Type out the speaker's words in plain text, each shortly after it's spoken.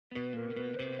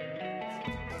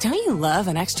Don't you love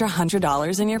an extra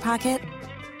 $100 in your pocket?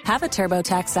 Have a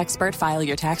TurboTax expert file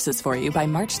your taxes for you by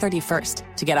March 31st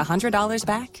to get $100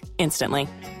 back instantly.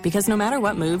 Because no matter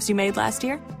what moves you made last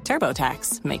year,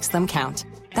 TurboTax makes them count.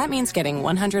 That means getting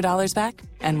 $100 back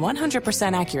and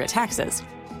 100% accurate taxes,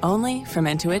 only from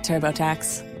Intuit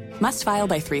TurboTax. Must file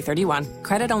by 3/31.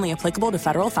 Credit only applicable to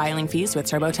federal filing fees with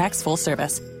TurboTax full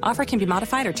service. Offer can be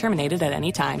modified or terminated at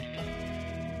any time.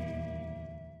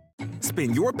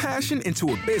 Spin your passion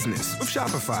into a business with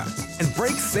Shopify and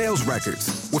break sales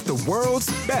records with the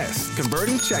world's best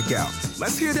converting checkout.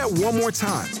 Let's hear that one more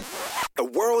time. The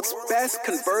world's best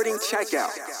converting checkout.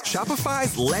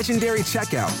 Shopify's legendary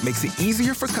checkout makes it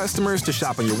easier for customers to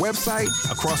shop on your website,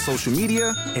 across social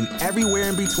media, and everywhere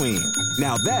in between.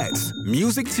 Now that's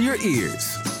music to your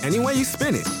ears. Any way you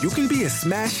spin it, you can be a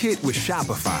smash hit with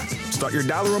Shopify. Start your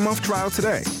 $1 a month trial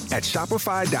today at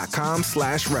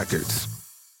shopify.com/records.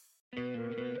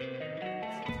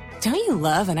 Don't you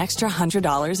love an extra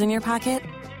 $100 in your pocket?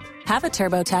 Have a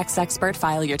TurboTax expert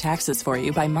file your taxes for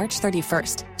you by March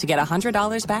 31st to get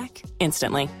 $100 back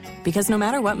instantly. Because no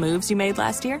matter what moves you made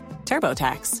last year,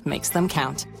 TurboTax makes them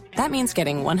count. That means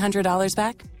getting $100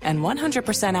 back and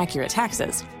 100% accurate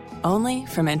taxes, only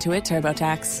from Intuit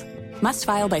TurboTax. Must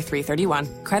file by 3/31.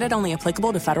 Credit only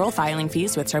applicable to federal filing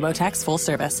fees with TurboTax full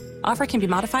service. Offer can be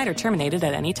modified or terminated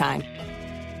at any time.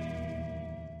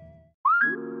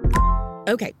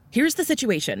 Okay, here's the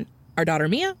situation. Our daughter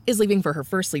Mia is leaving for her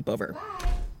first sleepover.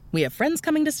 We have friends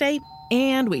coming to stay,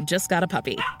 and we just got a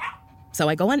puppy. So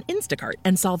I go on Instacart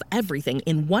and solve everything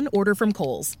in one order from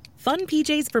Kohl's. Fun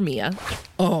PJs for Mia.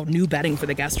 Oh, new bedding for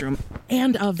the guest room.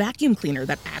 And a vacuum cleaner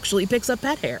that actually picks up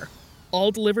pet hair. All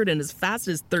delivered in as fast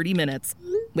as 30 minutes.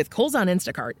 With Kohl's on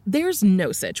Instacart, there's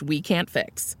no such we can't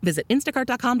fix. Visit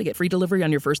instacart.com to get free delivery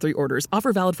on your first 3 orders.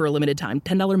 Offer valid for a limited time.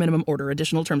 $10 minimum order.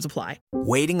 Additional terms apply.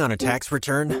 Waiting on a tax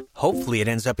return? Hopefully it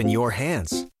ends up in your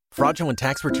hands. Fraudulent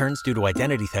tax returns due to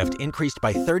identity theft increased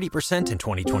by 30% in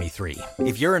 2023.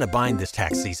 If you're in a bind this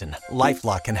tax season,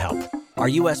 LifeLock can help. Our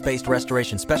U.S.-based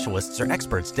restoration specialists are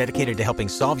experts dedicated to helping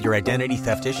solve your identity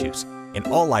theft issues. And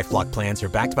all LifeLock plans are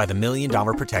backed by the $1 Million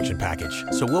Protection Package.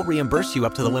 So we'll reimburse you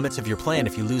up to the limits of your plan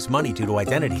if you lose money due to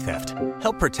identity theft.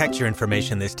 Help protect your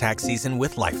information this tax season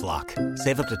with LifeLock.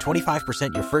 Save up to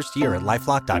 25% your first year at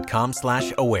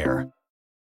LifeLock.com/aware.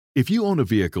 If you own a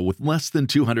vehicle with less than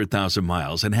 200,000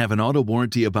 miles and have an auto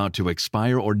warranty about to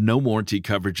expire or no warranty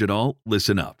coverage at all,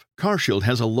 listen up. CarShield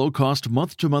has a low-cost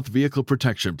month-to-month vehicle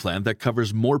protection plan that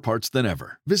covers more parts than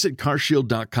ever. Visit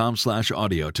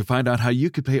carshield.com/audio to find out how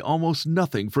you could pay almost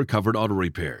nothing for covered auto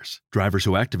repairs. Drivers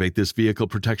who activate this vehicle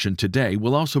protection today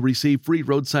will also receive free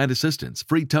roadside assistance,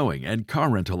 free towing, and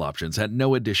car rental options at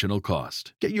no additional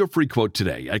cost. Get your free quote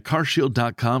today at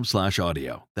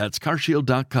carshield.com/audio. That's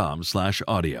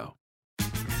carshield.com/audio.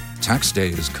 Tax day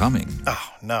is coming. Oh,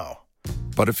 no.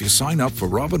 But if you sign up for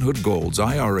Robinhood Gold's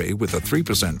IRA with a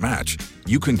 3% match,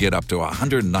 you can get up to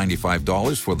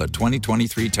 $195 for the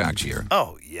 2023 tax year.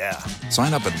 Oh, yeah.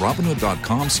 Sign up at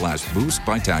Robinhood.com/boost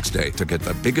by tax day to get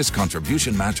the biggest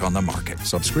contribution match on the market.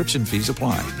 Subscription fees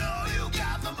apply.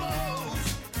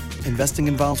 Investing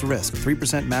involves risk.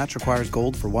 3% match requires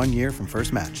gold for 1 year from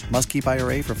first match. Must keep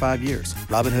IRA for 5 years.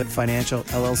 Robinhood Financial,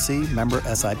 LLC, member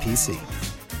SIPC.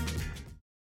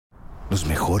 Los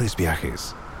mejores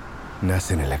viajes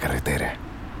nacen en la carretera,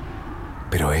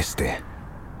 pero este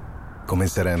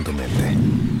comenzará en tu mente.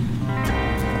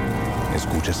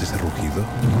 ¿Escuchas ese rugido?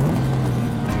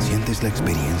 ¿Sientes la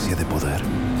experiencia de poder?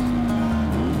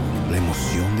 ¿La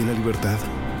emoción de la libertad?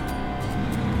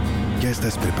 Ya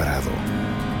estás preparado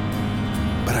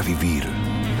para vivir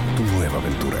tu nueva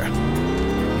aventura.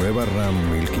 Nueva Ram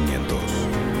 1500,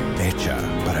 hecha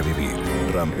para vivir.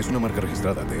 Ram es una marca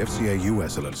registrada de FCA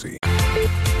US LLC.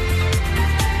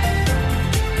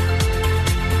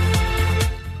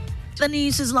 The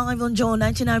news is live on Joy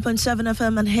 99.7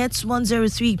 FM and Hits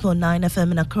 103.9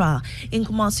 FM in Accra. In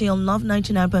Kumasi on Love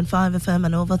 99.5 FM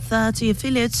and over 30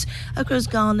 affiliates across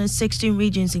Ghana's 16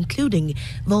 regions, including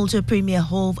Volta Premier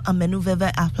Hove,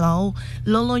 Amenuveve Aplao,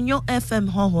 Lolonyo FM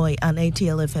Hohoi and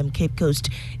ATL FM Cape Coast.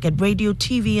 Get radio,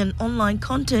 TV and online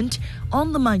content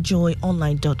on the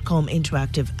myjoyonline.com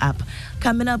interactive app.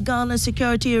 Coming up, Ghana's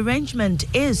security arrangement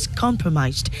is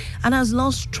compromised and has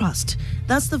lost trust.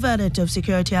 That's the verdict of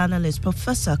security analyst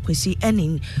Professor Kwesi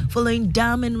Aning following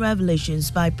damning revelations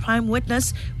by prime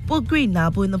witness Paul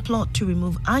Nabu in the plot to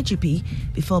remove IGP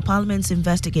before Parliament's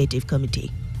investigative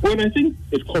committee. Well, I think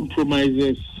it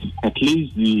compromises at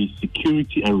least the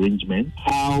security arrangement,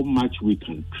 how much we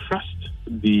can trust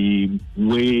the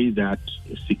way that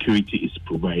security is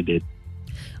provided.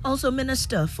 Also,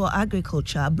 Minister for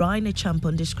Agriculture Brian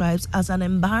Echampon describes as an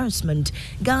embarrassment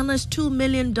Ghana's $2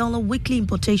 million weekly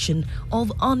importation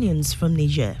of onions from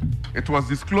Niger. It was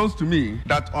disclosed to me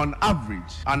that on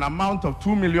average, an amount of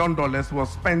 $2 million was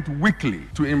spent weekly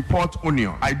to import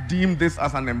onion. I deem this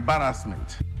as an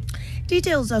embarrassment.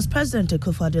 Details as President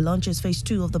Akufo-Addo launches phase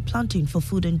 2 of the Planting for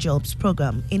Food and Jobs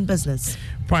program in business.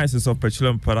 Prices of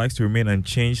petroleum products remain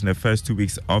unchanged in the first 2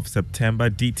 weeks of September.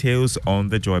 Details on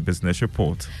the Joy Business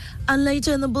Report. And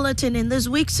later in the bulletin, in this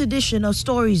week's edition of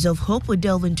Stories of Hope, we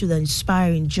delve into the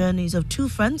inspiring journeys of two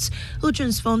friends who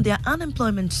transformed their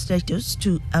unemployment status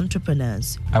to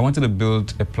entrepreneurs. I wanted to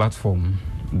build a platform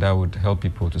that would help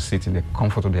people to sit in the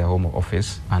comfort of their home or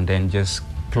office and then just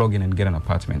plug in and get an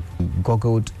apartment.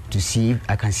 Googled to see if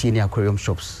I can see any aquarium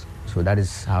shops. So that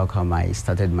is how come I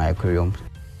started my aquarium.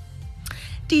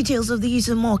 Details of these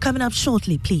and more coming up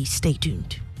shortly. Please stay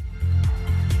tuned.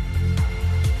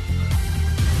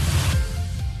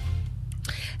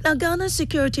 Now, Ghana's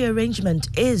security arrangement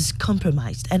is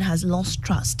compromised and has lost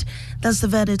trust. That's the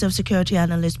verdict of security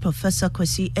analyst Professor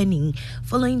Kwesi Aning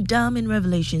following damning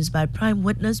revelations by prime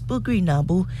witness Bugri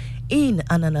Nabu in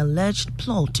an alleged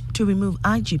plot to remove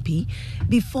IGP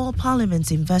before Parliament's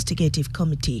investigative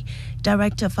committee.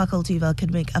 Director, Faculty of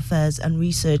Academic Affairs and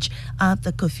Research at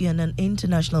the Kofi Annan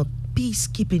International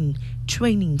Peacekeeping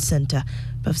Training Center,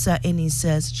 Professor Aning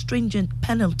says stringent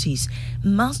penalties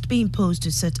must be imposed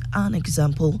to set an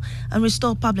example and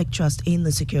restore public trust in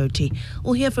the security.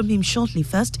 We'll hear from him shortly.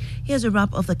 First, here's a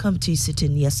wrap of the committee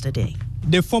sitting yesterday.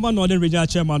 The former Northern Regional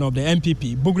Chairman of the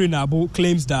MPP, Bugri Nabu,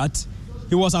 claims that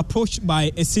he was approached by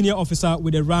a senior officer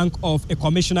with the rank of a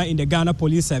commissioner in the Ghana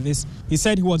Police Service. He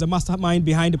said he was the mastermind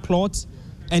behind the plot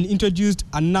and introduced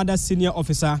another senior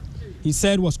officer he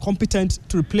said was competent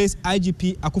to replace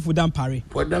IGP Akufo-Dampare.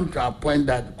 For them to appoint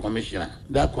that commissioner,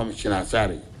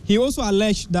 sorry. He also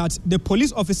alleged that the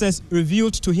police officers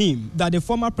revealed to him that the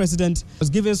former president was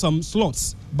given some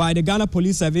slots by the Ghana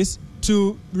Police Service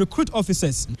to recruit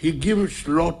officers. He gave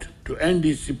slot to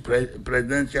NDC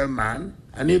presidential man,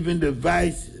 and even the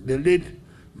late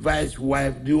vice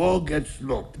wife, they all get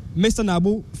slot. Mr.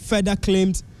 Nabu further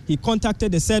claimed he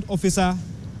contacted the said officer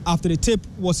after the tape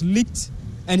was leaked,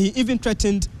 and he even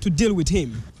threatened to deal with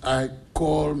him. I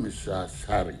called Mr.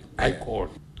 Asari. I called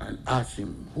and asked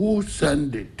him who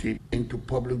sent the tape into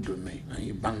public domain, and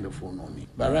he banged the phone on me.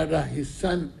 But rather, he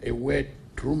sent a word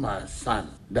through my son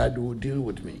that will deal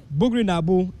with me. Bugri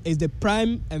Nabu is the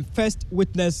prime and first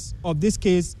witness of this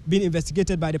case being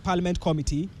investigated by the Parliament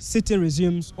Committee. Sitting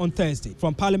resumes on Thursday.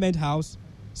 From Parliament House,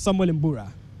 Samuel Mbura,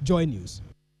 Joy News.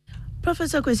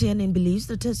 Professor Kwesi Aning believes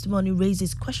the testimony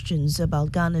raises questions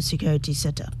about Ghana's security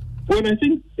setup. Well, I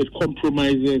think it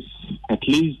compromises at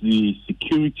least the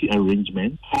security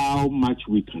arrangement, how much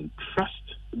we can trust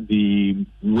the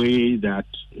way that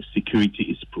security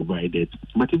is provided.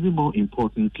 But even more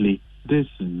importantly, this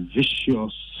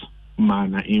vicious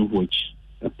manner in which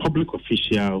a public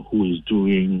official who is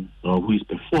doing or who is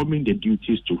performing the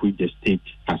duties to which the state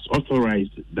has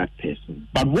authorized that person.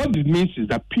 But what it means is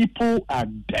that people are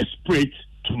desperate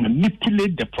to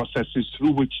manipulate the processes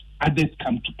through which others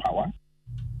come to power.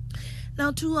 Now,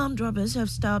 two armed robbers have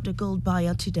stabbed a gold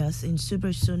buyer to death in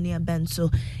Suberso near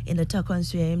Benso in the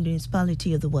Takwansua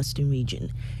municipality of the Western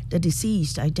region. The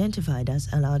deceased, identified as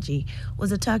Alaji,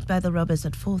 was attacked by the robbers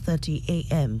at 4:30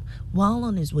 a.m. while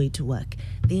on his way to work.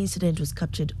 The incident was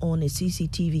captured on a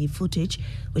CCTV footage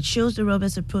which shows the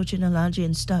robbers approaching Alaji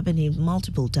and stabbing him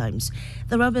multiple times.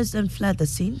 The robbers then fled the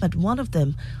scene, but one of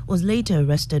them was later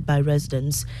arrested by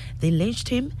residents. They lynched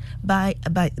him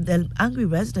the angry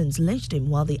residents lynched him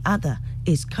while the other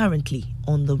is currently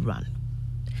on the run.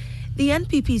 The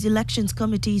NPP's Elections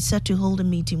Committee is set to hold a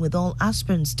meeting with all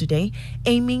aspirants today,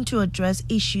 aiming to address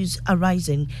issues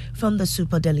arising from the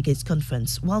Superdelegates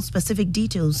Conference. While specific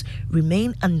details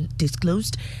remain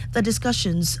undisclosed, the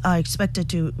discussions are expected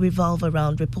to revolve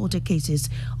around reported cases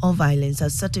of violence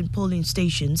at certain polling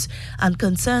stations and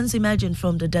concerns emerging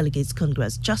from the Delegates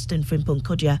Congress. Justin Frimpong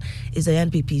Kodia is the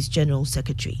NPP's General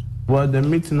Secretary. Well, the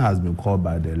meeting has been called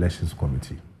by the Elections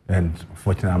Committee. And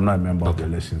fortunately, I'm not a member of the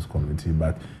Elections Committee,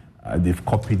 but they've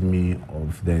copied me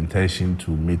of the intention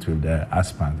to meet with the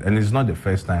aspirants. And it's not the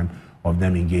first time of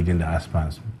them engaging the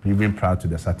aspirants. Even prior to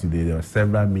the Saturday, there were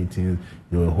several meetings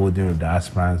they were holding with the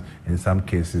aspirants, in some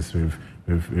cases with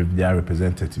their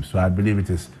representatives. So I believe it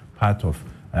is part of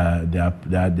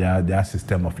their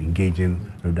system of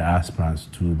engaging with the aspirants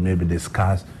to maybe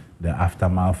discuss the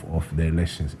aftermath of the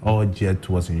elections, all geared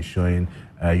towards ensuring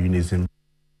unison.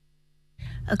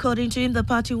 According to him, the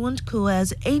party won't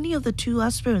coerce any of the two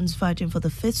aspirants fighting for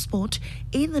the fifth spot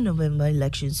in the November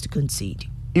elections to concede.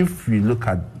 if you look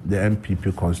at the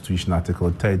MPP Constitution,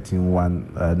 Article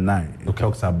 13(1)(9), it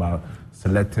talks about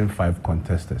selecting five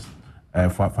contestants,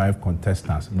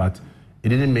 but it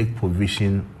didn't make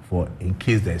provision for in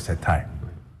case there is a tie.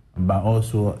 But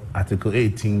also, Article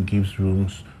 18 gives room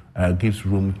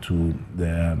to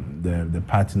the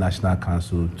party National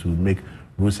Council to make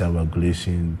rules and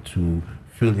regulations to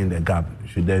fill in the gap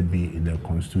should there be in the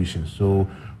Constitution. So,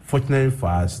 fortunately for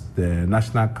us, the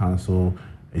National Council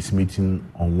is meeting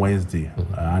on Wednesday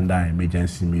under an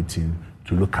emergency meeting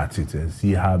to look at it and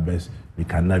see how best we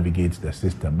can navigate the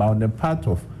system. But on the part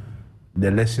of the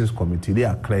Elections Committee, they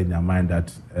are clear in their mind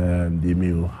that they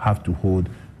may have to hold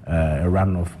a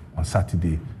runoff on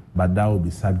Saturday, but that will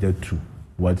be subject to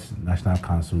what National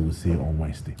Council will say on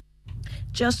Wednesday.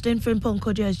 Justin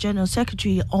Frimpong-Kodjo is General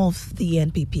Secretary of the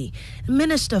NPP.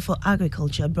 Minister for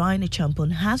Agriculture Brian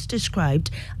Achampon has described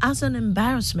as an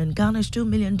embarrassment Ghana's $2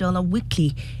 million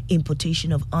weekly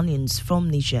importation of onions from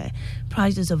Niger.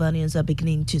 Prices of onions are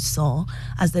beginning to soar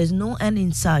as there is no end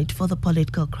in sight for the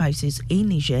political crisis in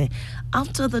Niger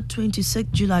after the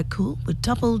 26th July coup, which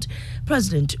toppled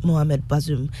President Mohamed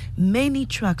Bazoum. Many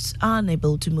trucks are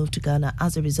unable to move to Ghana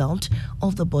as a result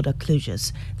of the border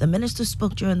closures. The minister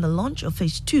spoke during the launch of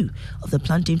Phase 2 of the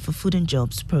Planting for Food and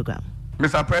Jobs program.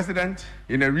 Mr. President,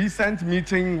 in a recent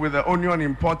meeting with the onion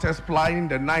importers plying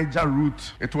the Niger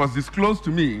route, it was disclosed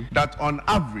to me that on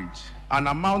average, an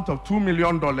amount of $2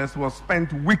 million was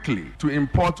spent weekly to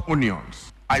import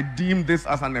onions. I deem this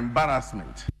as an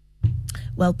embarrassment.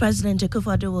 Well, President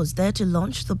Akufo-Addo was there to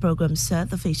launch the program, said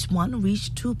the Phase 1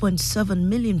 reached 2.7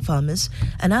 million farmers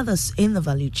and others in the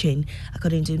value chain.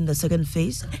 According to him, the second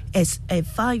phase is a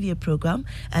 5-year program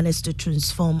and is to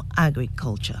transform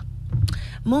agriculture.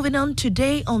 Moving on,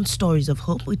 today on Stories of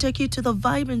Hope, we take you to the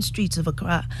vibrant streets of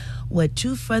Accra, where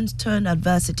two friends turned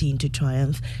adversity into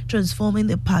triumph, transforming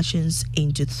their passions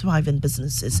into thriving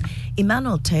businesses.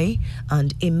 Emmanuel Tay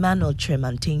and Emmanuel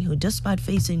Tremanting, who despite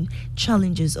facing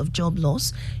challenges of job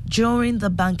loss during the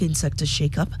banking sector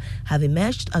shakeup, have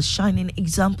emerged as shining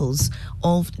examples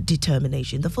of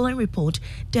determination. The following report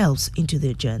delves into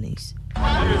their journeys.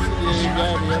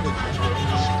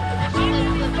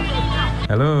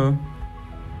 Hello.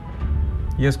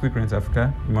 Yes, Quick Rent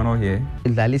Africa. Emmanuel here.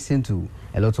 I listen to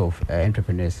a lot of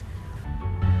entrepreneurs.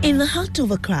 In the heart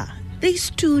of Accra, these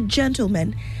two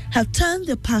gentlemen have turned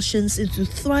their passions into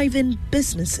thriving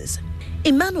businesses.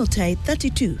 Emmanuel Tai,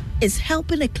 32, is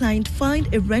helping a client find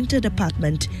a rented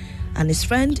apartment, and his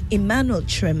friend Emmanuel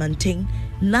Tremanting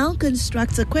now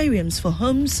constructs aquariums for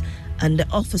homes and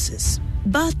offices.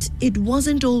 But it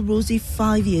wasn't all rosy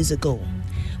 5 years ago,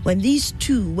 when these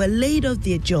two were laid off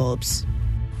their jobs.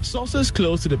 Sources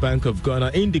close to the Bank of Ghana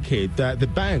indicate that the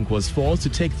bank was forced to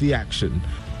take the action.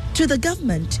 To the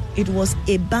government, it was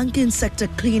a banking sector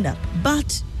cleanup,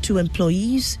 but to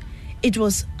employees, it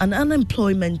was an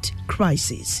unemployment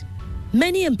crisis.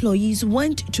 Many employees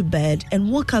went to bed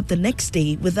and woke up the next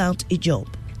day without a job.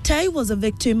 Tai was a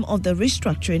victim of the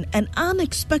restructuring and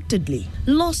unexpectedly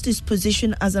lost his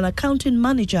position as an accounting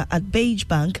manager at Beige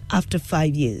Bank after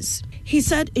 5 years. He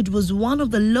said it was one of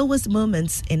the lowest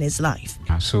moments in his life.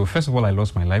 So first of all, I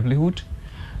lost my livelihood.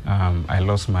 I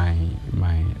lost my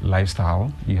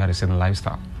lifestyle. You had a certain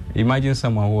lifestyle. Imagine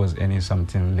someone who was earning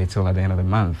something little at the end of the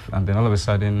month, and then all of a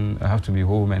sudden I have to be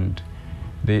home, and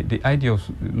the idea of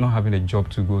not having a job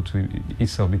to go to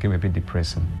itself became a bit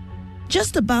depressing.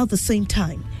 Just about the same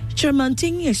time,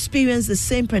 Tremanting experienced the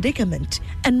same predicament,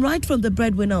 and right from the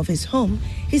breadwinner of his home,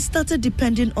 he started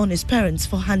depending on his parents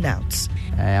for handouts.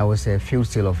 I was a field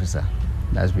sale officer.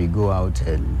 As we go out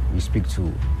and we speak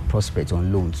to prospects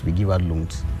on loans, we give out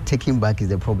loans. Taking back is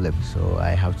the problem, so I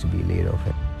have to be laid off.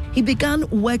 He began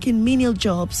working menial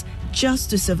jobs just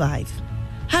to survive.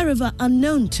 However,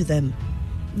 unknown to them,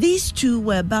 these two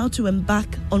were about to embark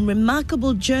on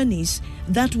remarkable journeys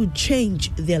that would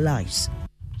change their lives.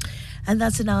 And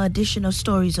that's in our edition of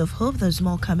Stories of Hope. There's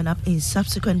more coming up in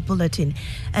subsequent bulletin.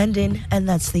 And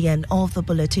that's the end of the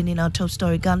bulletin. In our top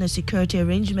story, Ghana's security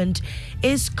arrangement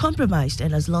is compromised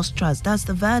and has lost trust. That's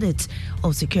the verdict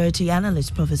of security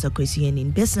analyst Professor Kwesi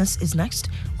Aning. Business is next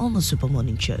on the Super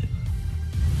Morning Show.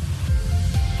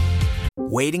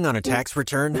 Waiting on a tax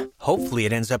return? Hopefully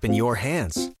it ends up in your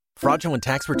hands. Fraudulent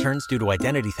tax returns due to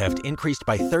identity theft increased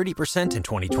by 30% in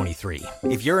 2023.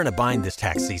 If you're in a bind this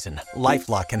tax season,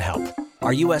 LifeLock can help.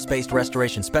 Our U.S.-based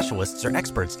restoration specialists are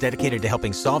experts dedicated to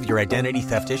helping solve your identity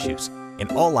theft issues.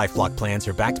 And all LifeLock plans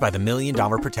are backed by the $1 Million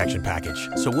Protection Package.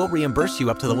 So we'll reimburse you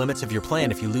up to the limits of your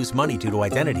plan if you lose money due to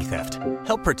identity theft.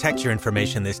 Help protect your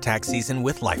information this tax season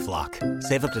with LifeLock.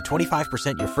 Save up to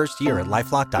 25% your first year at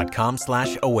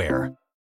LifeLock.com/aware.